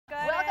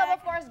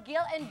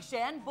Gil and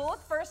Jen,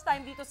 both first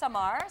time dito sa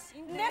Mars?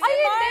 Hindi, si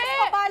Mars,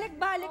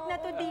 pabalik-balik na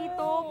to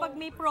dito pag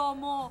may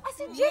promo.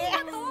 Si Jen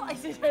na to! Ay,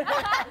 si Jen.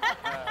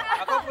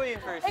 Ako po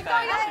yung first time. Ikaw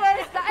yung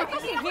first time. Ito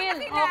si Gil.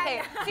 Okay.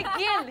 Si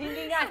Gil,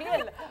 hindi nga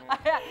Gil.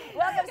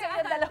 Welcome sa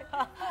inyo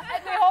dalawa.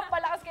 At may hope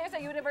malakas kayo sa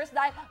universe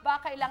dahil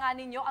baka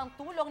kailanganin nyo ang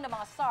tulong ng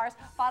mga stars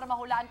para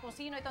mahulaan kung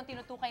sino itong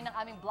tinutukay ng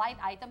aming blind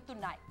item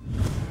tonight.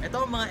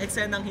 Ito ang mga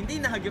eksenang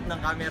hindi nahagip ng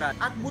kamera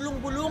at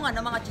bulong-bulungan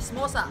ng mga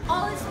chismosa.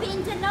 Always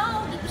been to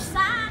know,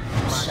 isang.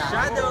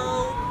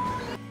 Mashadow!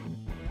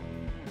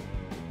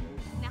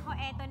 Nako,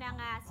 eto na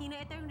nga. Sino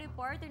ito yung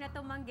reporter na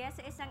tumanggi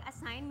sa isang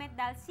assignment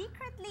dahil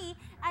secretly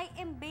ay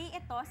embay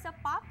ito sa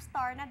pop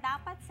star na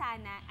dapat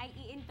sana ay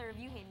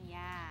i-interviewhin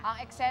niya. Ang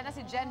eksena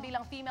si Jen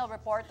bilang female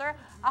reporter,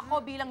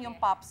 ako bilang yung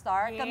pop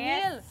star. Yes.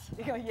 Camille,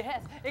 ikaw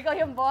yes. Ikaw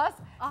yung boss.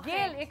 Okay.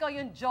 Gil, ikaw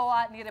yung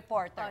jowa ni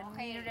reporter.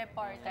 Okay,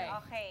 reporter.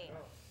 Okay.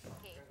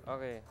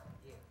 Okay.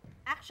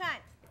 Action!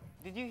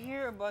 Did you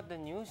hear about the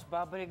news?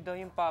 Babalik daw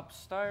yung pop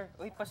star.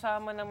 Uy,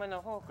 pasama naman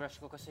ako. Crush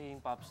ko kasi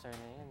yung pop star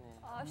na yan eh.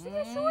 Oh,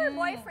 sige, sure,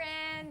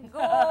 boyfriend.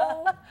 Go!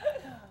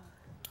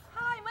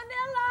 Hi,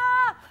 Manila!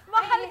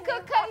 Mahal ko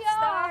kayo!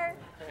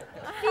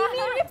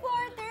 Female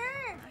reporter!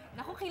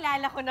 Naku,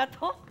 kilala ko na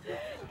to.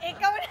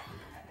 Ikaw na.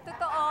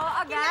 Totoo,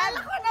 agad? Kilala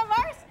ko na,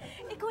 Mars.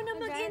 Ikaw na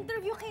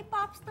mag-interview kay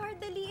Popstar.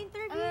 Dali,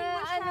 interviewin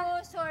mo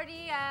siya.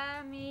 Sorry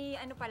may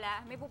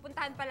may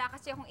pupuntahan pala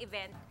kasi akong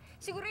event.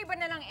 Siguro iba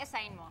na lang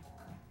i-assign mo.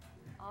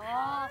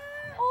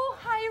 Oh,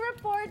 hi,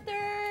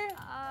 reporter!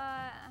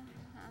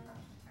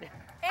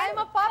 I'm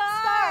a Ah. pop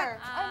star!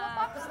 I'm a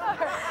pop star!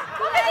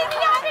 Hindi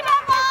niya kami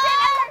napansin!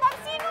 Alam mo,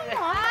 sino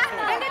mo?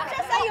 Galit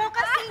siya sa'yo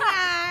kasi nga,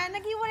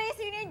 naghiwalay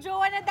sino yung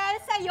jowa na dahil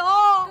sa'yo.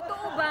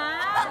 Totoo ba?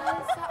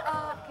 Sa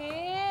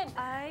akin!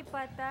 Ay,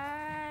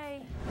 patay.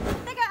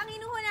 Teka, ang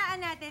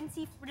inuhulaan natin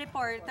si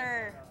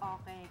reporter.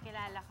 Okay,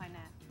 kilala ka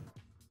na.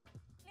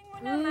 Ling mo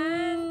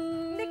naman.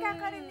 Hindi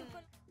kakarinig ko.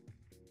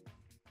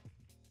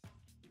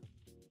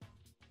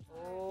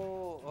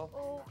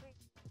 Okay.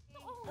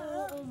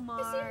 Oo,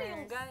 Mars. Sino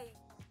yung guy?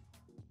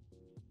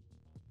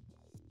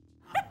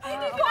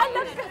 Hindi ko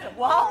alam ka!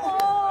 Wow!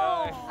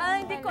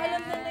 Hindi ko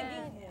alam na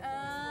naging...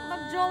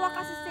 Magjowa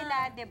kasi sila,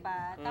 di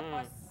ba?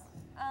 Tapos,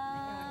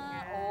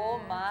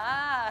 Oh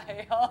my!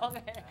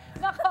 Okay.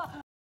 Nako,